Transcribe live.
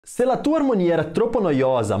Se la tua armonia era troppo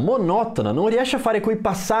noiosa, monotona, non riesci a fare quei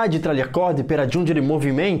passaggi tra gli accordi per raggiungere il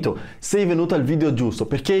movimento, sei venuto al video giusto,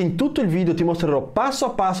 perché in tutto il video ti mostrerò passo a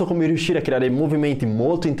passo come riuscire a creare movimenti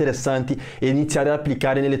molto interessanti e iniziare ad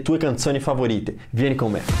applicare nelle tue canzoni favorite. Vieni con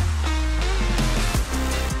me!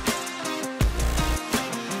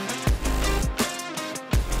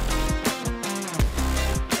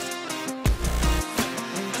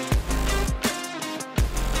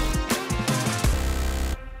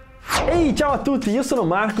 Ehi, ciao a tutti, io sono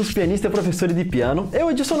Marcus, pianista e professore di piano, e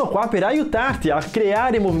oggi sono qua per aiutarti a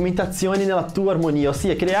creare movimentazioni nella tua armonia,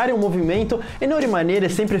 ossia creare un movimento e non rimanere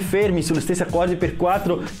sempre fermi sugli stessi accordi per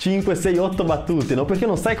 4, 5, 6, 8 battute, no? Perché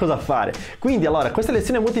non sai cosa fare. Quindi allora, questa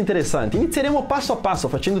lezione è molto interessante. Inizieremo passo a passo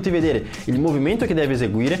facendoti vedere il movimento che devi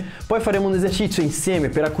eseguire, poi faremo un esercizio insieme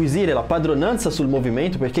per acquisire la padronanza sul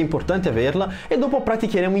movimento, perché è importante averla, e dopo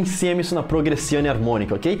praticheremo insieme su una progressione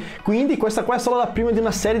armonica, ok? Quindi questa qua è solo la prima di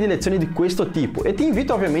una serie di lezioni di questo tipo e ti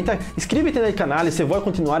invito ovviamente a iscriverti nel canale se vuoi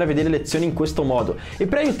continuare a vedere lezioni in questo modo, e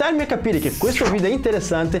per aiutarmi a capire che questo video è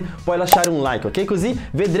interessante puoi lasciare un like, ok? Così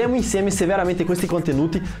vedremo insieme se veramente questi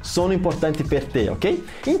contenuti sono importanti per te, ok?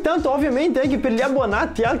 Intanto ovviamente anche per gli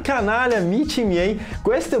abbonati al canale, amici miei,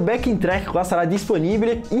 questo backing track qua sarà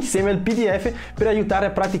disponibile insieme al PDF per aiutare a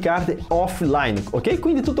praticarti offline, ok?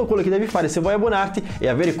 Quindi tutto quello che devi fare se vuoi abbonarti e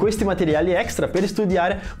avere questi materiali extra per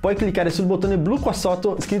studiare, puoi cliccare sul bottone blu qua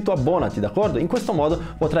sotto scritto abbonati, d'accordo? In questo modo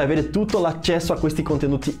potrai avere tutto l'accesso a questi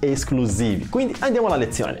contenuti esclusivi. Quindi andiamo alla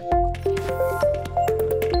lezione.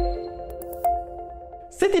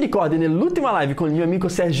 Se ti ricordi, nell'ultima live con il mio amico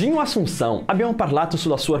Serginho Assunção abbiamo parlato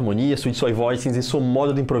sulla sua armonia, sui suoi voicings e il suo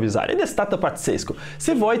modo di improvvisare ed è stato pazzesco.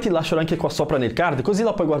 Se vuoi ti lascerò anche qua sopra nel card, così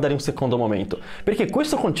la puoi guardare in un secondo momento, perché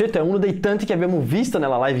questo concetto è uno dei tanti che abbiamo visto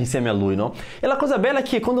nella live insieme a lui, no? E la cosa bella è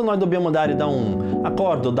che quando noi dobbiamo dare da un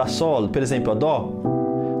accordo da Sol, per esempio a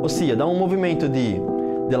Do, ossia da un movimento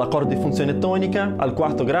dell'accordo di funzione tonica al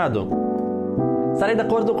quarto grado, sarai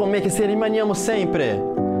d'accordo con me che se rimaniamo sempre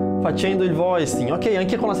facendo il voicing, ok,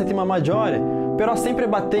 anche con la settima maggiore, però sempre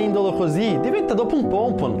battendolo così, diventa dopo un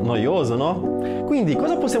po' noioso, no? Quindi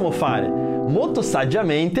cosa possiamo fare? Molto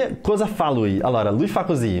saggiamente, cosa fa lui? Allora, lui fa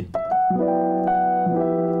così.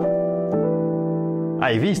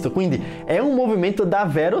 Hai visto? Quindi è un movimento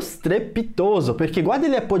davvero strepitoso, perché guarda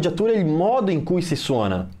le appoggiature e il modo in cui si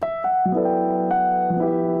suona.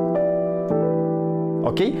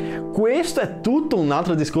 Ok? Questo è tutto un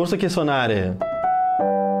altro discorso che suonare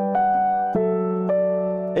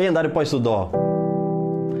e andare poi su Do.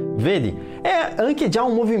 Vedi? È anche già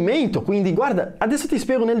un movimento, quindi guarda, adesso ti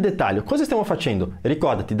spiego nel dettaglio cosa stiamo facendo.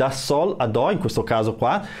 Ricordati, da Sol a Do, in questo caso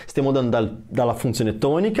qua, stiamo andando dalla funzione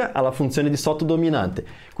tonica alla funzione di sottodominante.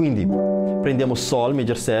 Quindi prendiamo Sol,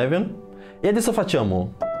 Major 7, e adesso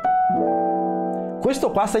facciamo...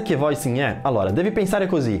 Questo qua sai che voicing è? Allora, devi pensare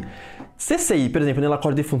così. Se sei, per esempio,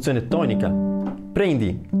 nell'accordo di funzione tonica,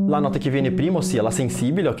 prendi la nota che viene prima, ossia la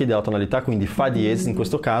sensibile, ok, della tonalità, quindi Fa diesis in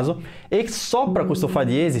questo caso, e sopra questo Fa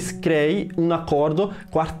diesis crei un accordo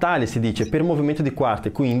quartale, si dice, per movimento di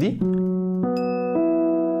quarte, quindi,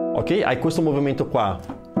 ok, hai questo movimento qua,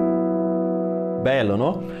 bello,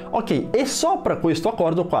 no? Ok, e sopra questo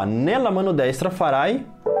accordo qua, nella mano destra farai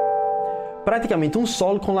praticamente un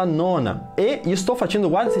Sol con la nona, e io sto facendo,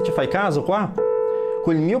 guarda se ci fai caso qua,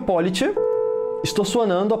 con il mio pollice sto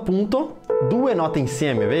suonando appunto due note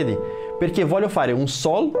insieme, vedi? Perché voglio fare un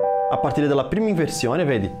Sol a partire dalla prima inversione,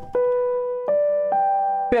 vedi?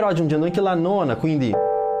 Però aggiungendo anche la nona, quindi...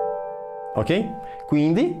 ok?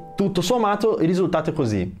 Quindi, tutto sommato, il risultato è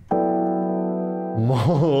così.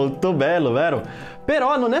 Molto bello, vero?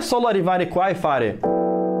 Però non è solo arrivare qua e fare...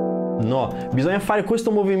 no, bisogna fare questo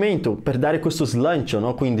movimento per dare questo slancio,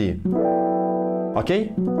 no? Quindi... ok?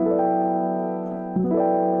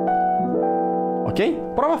 Ok?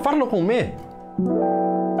 Prova a farlo con me.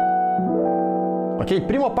 Ok? Il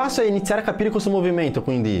primo passo è iniziare a capire questo movimento,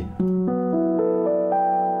 quindi...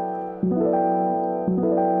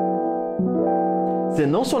 se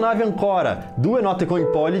non suonavi ancora due note con il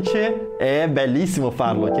pollice, è bellissimo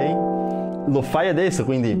farlo, ok? Lo fai adesso,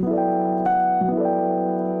 quindi...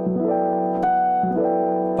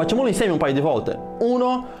 facciamolo insieme un paio di volte.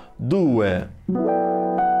 1, 2.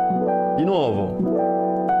 Di nuovo.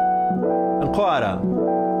 Ancora.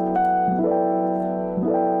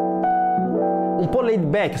 Un po' laid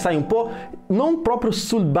back, sai, un po' non proprio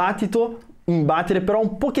sul battito, in battere, però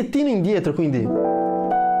un pochettino indietro, quindi.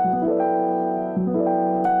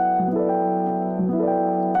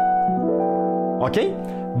 Ok?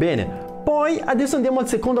 Bene. Poi adesso andiamo al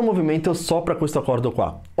secondo movimento sopra questo accordo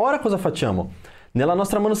qua. Ora cosa facciamo? Nella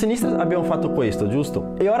nostra mano sinistra abbiamo fatto questo,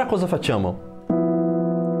 giusto? E ora cosa facciamo?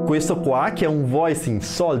 questo qua che è un voicing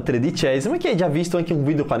sol tredicesima, che hai già visto anche un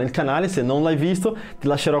video qua nel canale. Se non l'hai visto ti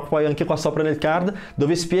lascerò poi anche qua sopra nel card,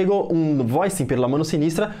 dove spiego un voicing per la mano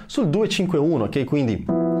sinistra sul 2-5-1, ok? Quindi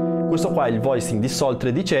questo qua è il voicing di sol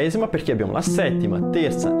tredicesima, perché abbiamo la settima,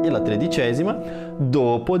 terza e la tredicesima.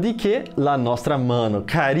 Dopodiché la nostra mano,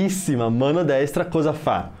 carissima mano destra, cosa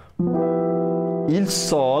fa? Il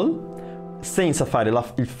sol senza fare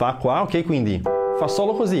il fa qua, ok? Quindi fa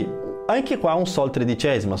solo così. Anche qua un sol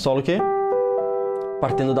tredicesima, solo che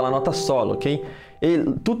partendo dalla nota sol, ok? E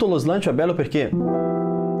tutto lo slancio è bello perché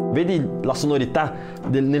vedi la sonorità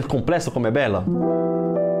nel complesso com'è bella?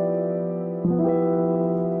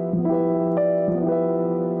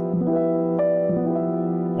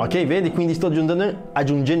 Ok, vedi? Quindi sto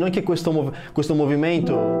aggiungendo anche questo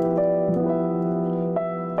movimento.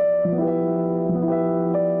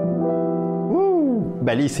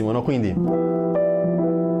 Bellissimo, no? Quindi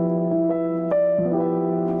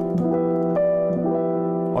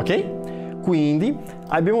ok? Quindi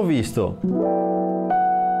abbiamo visto.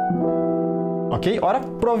 Ok? Ora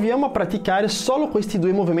proviamo a praticare solo questi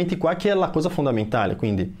due movimenti qua, che è la cosa fondamentale.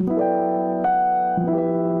 Quindi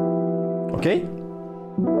ok?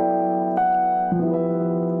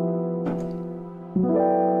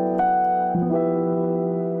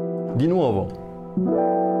 Di nuovo.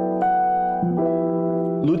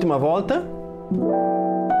 L'ultima volta.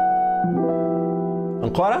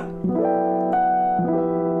 Ancora.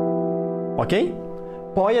 Ok?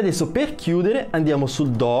 Poi adesso per chiudere andiamo sul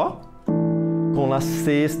do con la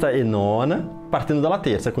sesta e nona, partendo dalla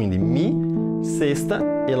terza, quindi mi,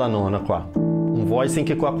 sesta e la nona qua. Un voicing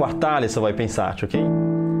anche qua quartale, se vuoi pensarci, ok?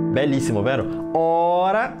 Bellissimo, vero?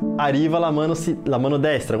 Ora arriva la mano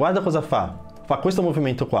destra, guarda cosa fa. Fa questo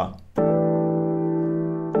movimento qua.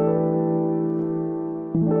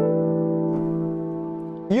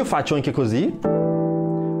 Io faccio anche così,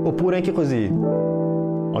 oppure anche così.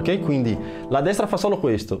 Ok? Quindi la destra fa solo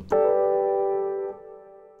questo.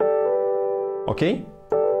 Ok?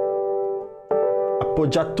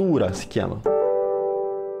 Appoggiatura si chiama.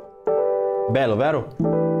 Bello, vero?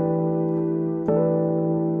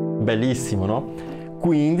 Bellissimo, no?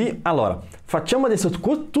 Quindi, allora, facciamo adesso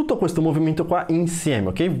tutto questo movimento qua insieme,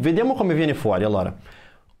 ok? Vediamo come viene fuori. Allora,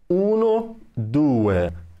 1,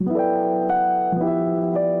 2.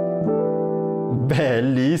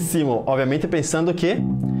 Bellissimo! Ovviamente pensando che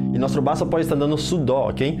il nostro basso poi sta andando su do,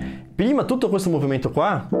 ok? Prima tutto questo movimento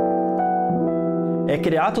qua è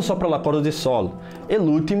creato sopra l'accordo di sol e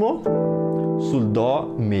l'ultimo sul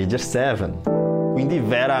do major 7. Quindi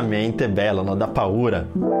veramente bello, no? Da paura.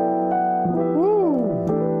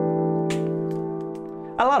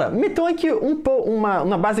 Allora, metto anche un po'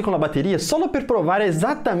 una base con la batteria solo per provare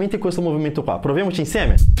esattamente questo movimento qua. Proviamoci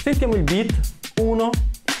insieme. Sentiamo il beat. 1,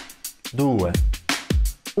 2.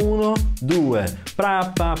 1, 2, pa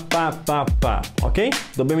pa pa pa pa, ok?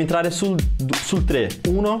 Dobbiamo entrare sul 3.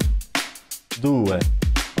 1, 2,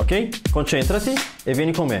 ok? Concentrati e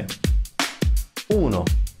vieni con me. 1,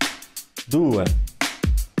 2,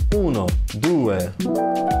 1, 2.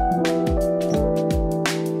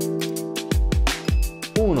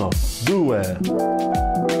 1, 2.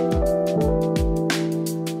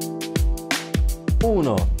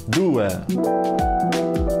 1, 2.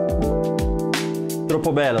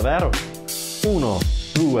 Troppo bello, vero? 1,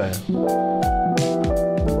 2.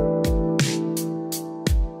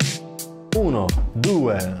 1,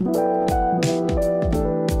 2.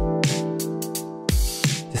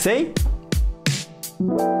 Ci sei?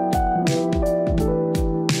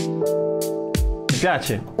 Ti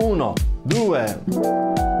piace? 1, 2.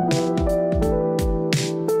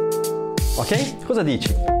 Ok? Cosa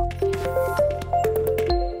dici?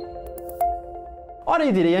 Ora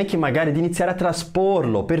io direi anche magari di iniziare a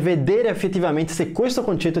trasporlo per vedere effettivamente se questo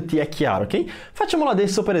concetto ti è chiaro, ok? Facciamolo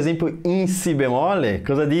adesso per esempio in si bemolle,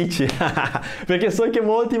 cosa dici? Perché so che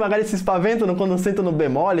molti magari si spaventano quando sentono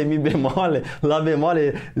bemolle, mi bemolle, la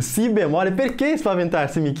bemolle, si bemolle, perché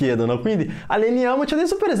spaventarsi mi chiedono? Quindi alleniamoci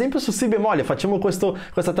adesso per esempio su si bemolle, facciamo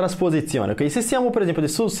questa trasposizione, ok? Se siamo per esempio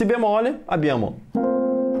su si bemolle abbiamo,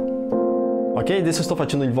 ok? Adesso sto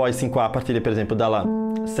facendo il voicing qua a partire per esempio dalla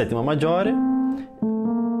settima maggiore,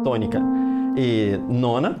 tonica e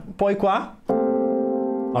nona, poi qua,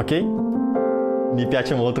 ok? Mi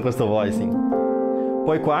piace molto questo voicing.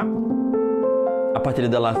 Poi qua, a partire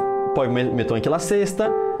dalla, poi metto anche la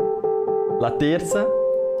sesta, la terza,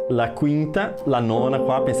 la quinta, la nona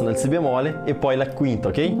qua, pensando al si bemolle, e poi la quinta,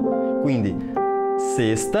 ok? Quindi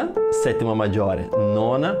sesta, settima maggiore,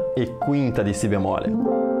 nona e quinta di si bemolle.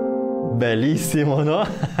 Bellissimo, no?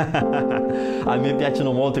 A me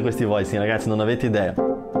piacciono molto questi voicing, ragazzi, non avete idea.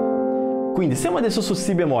 Quindi siamo adesso su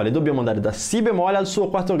Si bemolle, dobbiamo andare da Si bemolle al suo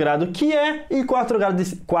quarto grado. Chi è il quarto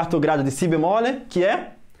grado di Si bemolle? Chi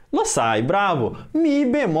è? Lo sai, bravo! Mi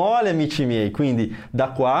bemolle, amici miei. Quindi da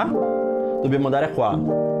qua dobbiamo andare a qua.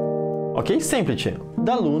 Ok? Semplice.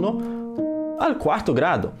 Dall'1 al quarto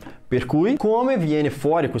grado. Per cui, come viene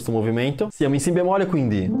fuori questo movimento? Siamo in Si bemolle,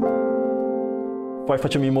 quindi poi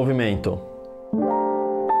facciamo il movimento.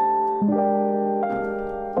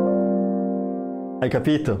 Hai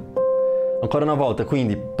capito? Ancora una volta,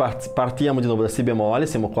 quindi partiamo di nuovo da Si bemolle,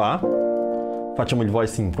 siamo qua, facciamo il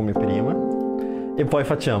voicing come prima e poi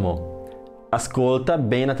facciamo, ascolta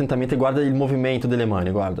bene attentamente, guarda il movimento delle mani,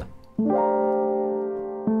 guarda.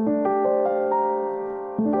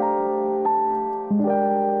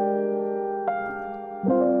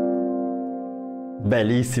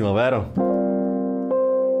 Bellissimo, vero?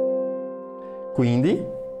 Quindi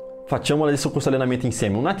facciamo adesso questo allenamento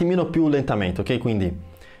insieme, un attimino più lentamente, ok? Quindi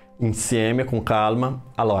insieme, con calma.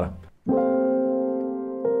 Allora.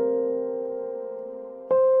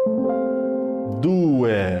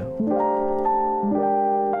 2.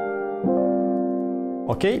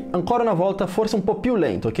 Ok? Ancora una volta, forse un po' più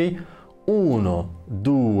lento, ok? 1,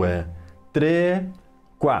 2, 3,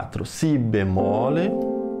 4. Si bemolle.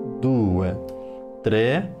 2,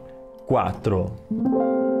 3, 4.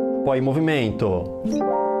 Poi movimento.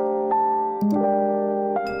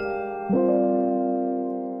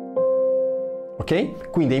 Ok?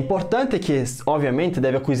 Quindi è importante che ovviamente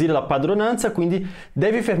devi acquisire la padronanza, quindi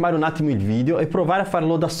devi fermare un attimo il video e provare a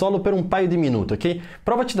farlo da solo per un paio di minuti, ok?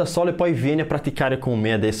 Provaci da solo e poi vieni a praticare con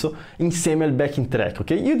me adesso insieme al backing track, ok?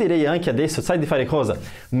 Io direi anche adesso, sai di fare cosa?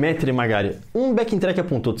 Mettere magari un backing track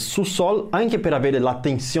appunto su sol, anche per avere la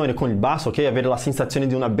tensione con il basso, ok? Avere la sensazione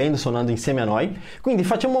di una band suonando insieme a noi. Quindi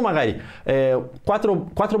facciamo magari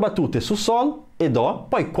 4 battute su sol e do,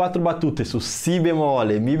 poi 4 battute su Si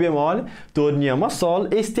bemolle, Mi bemolle, torniamo a Sol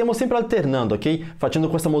e stiamo sempre alternando, ok? Facendo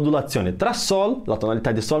questa modulazione tra Sol, la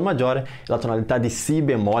tonalità di Sol maggiore, e la tonalità di Si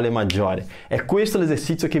bemolle maggiore. È questo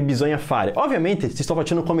l'esercizio che bisogna fare. Ovviamente ti sto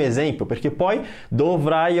facendo come esempio, perché poi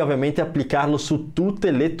dovrai ovviamente applicarlo su tutte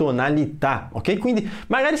le tonalità, ok? Quindi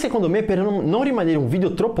magari secondo me, per non rimanere un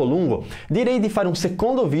video troppo lungo, direi di fare un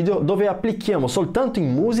secondo video dove applichiamo soltanto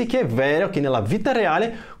in musiche vere, ok? Nella vita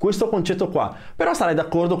reale, questo concetto qua. Però sarai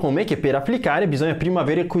d'accordo con me che per applicare bisogna prima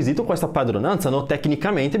aver acquisito questa padronanza, no?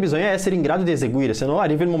 Tecnicamente bisogna essere in grado di eseguire, se no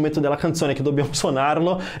arriva il momento della canzone che dobbiamo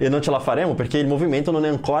suonarlo e non ce la faremo perché il movimento non è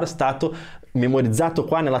ancora stato memorizzato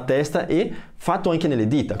qua nella testa e fatto anche nelle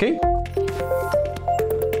dita, ok?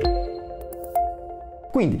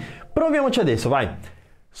 Quindi proviamoci adesso, vai!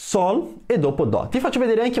 Sol e dopo Do. Ti faccio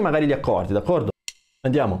vedere anche magari gli accordi, d'accordo?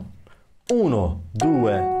 Andiamo! 1,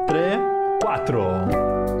 2, 3,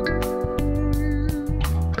 4!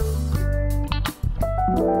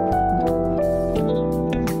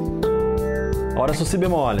 Ora su Si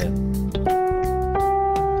bemolle.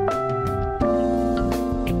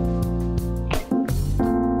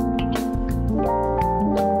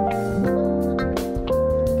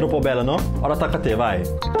 Troppo bella, no? Ora attacca a te, vai.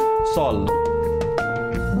 Sol.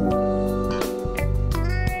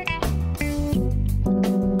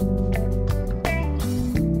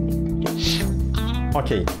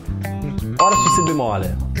 Ok. Ora su Si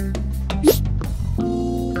bemolle.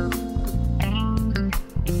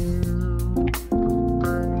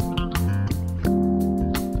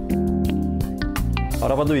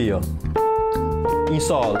 Ora vado io. In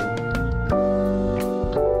Sol.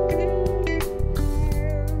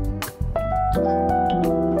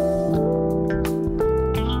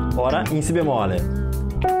 Ora in Si bemolle.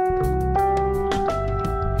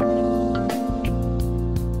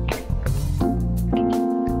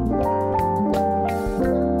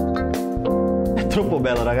 È troppo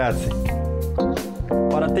bello, ragazzi.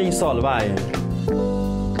 Ora te in Sol, vai.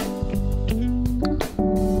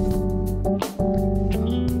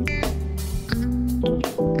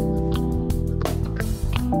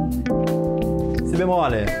 Si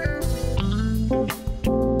bemolle.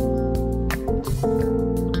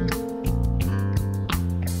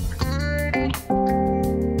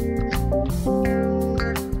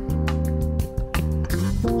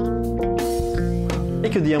 E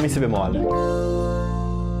chiudiamo in Si bemolle.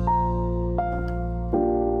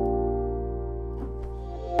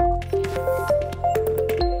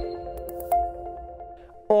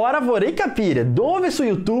 Ora vorrei capire dove su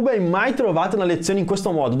YouTube hai mai trovato una lezione in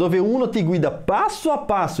questo modo, dove uno ti guida passo a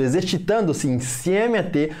passo, esercitandosi insieme a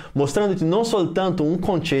te, mostrandoti non soltanto un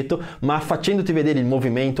concetto, ma facendoti vedere il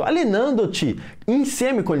movimento, allenandoci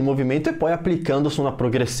insieme con il movimento e poi applicando su una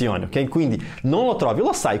progressione, ok? Quindi non lo trovi,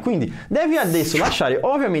 lo sai, quindi devi adesso lasciare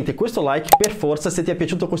ovviamente questo like per forza se ti è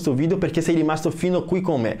piaciuto questo video, perché sei rimasto fino qui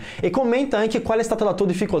con me, e commenta anche qual è stata la tua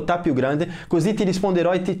difficoltà più grande, così ti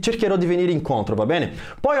risponderò e ti cercherò di venire incontro, va bene?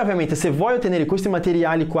 Poi ovviamente se vuoi ottenere questi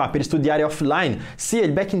materiali qua per studiare offline, sia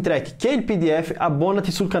il backing track che il PDF,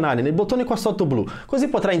 abbonati sul canale nel bottone qua sotto blu, così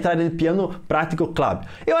potrai entrare nel piano pratico club.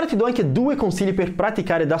 E ora ti do anche due consigli per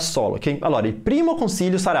praticare da solo, ok? Allora, il primo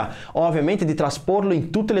consiglio sarà ovviamente di trasporlo in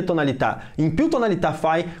tutte le tonalità. In più tonalità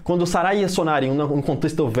fai, quando sarai a suonare in un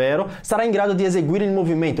contesto vero, sarai in grado di eseguire il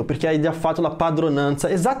movimento, perché hai già fatto la padronanza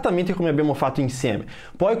esattamente come abbiamo fatto insieme.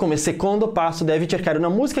 Poi come secondo passo devi cercare una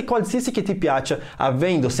musica qualsiasi che ti piaccia,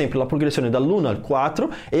 avendo sempre la progressione dall'1 al 4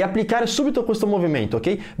 e applicare subito questo movimento,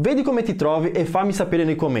 ok? Vedi come ti trovi e fammi sapere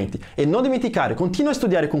nei commenti. E non dimenticare, continua a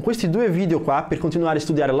studiare con questi due video qua per continuare a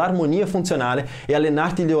studiare l'armonia funzionale e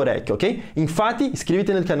allenarti le orecchie, ok? Infatti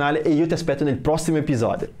iscriviti nel canale e io ti aspetto nel prossimo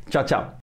episodio. Ciao ciao!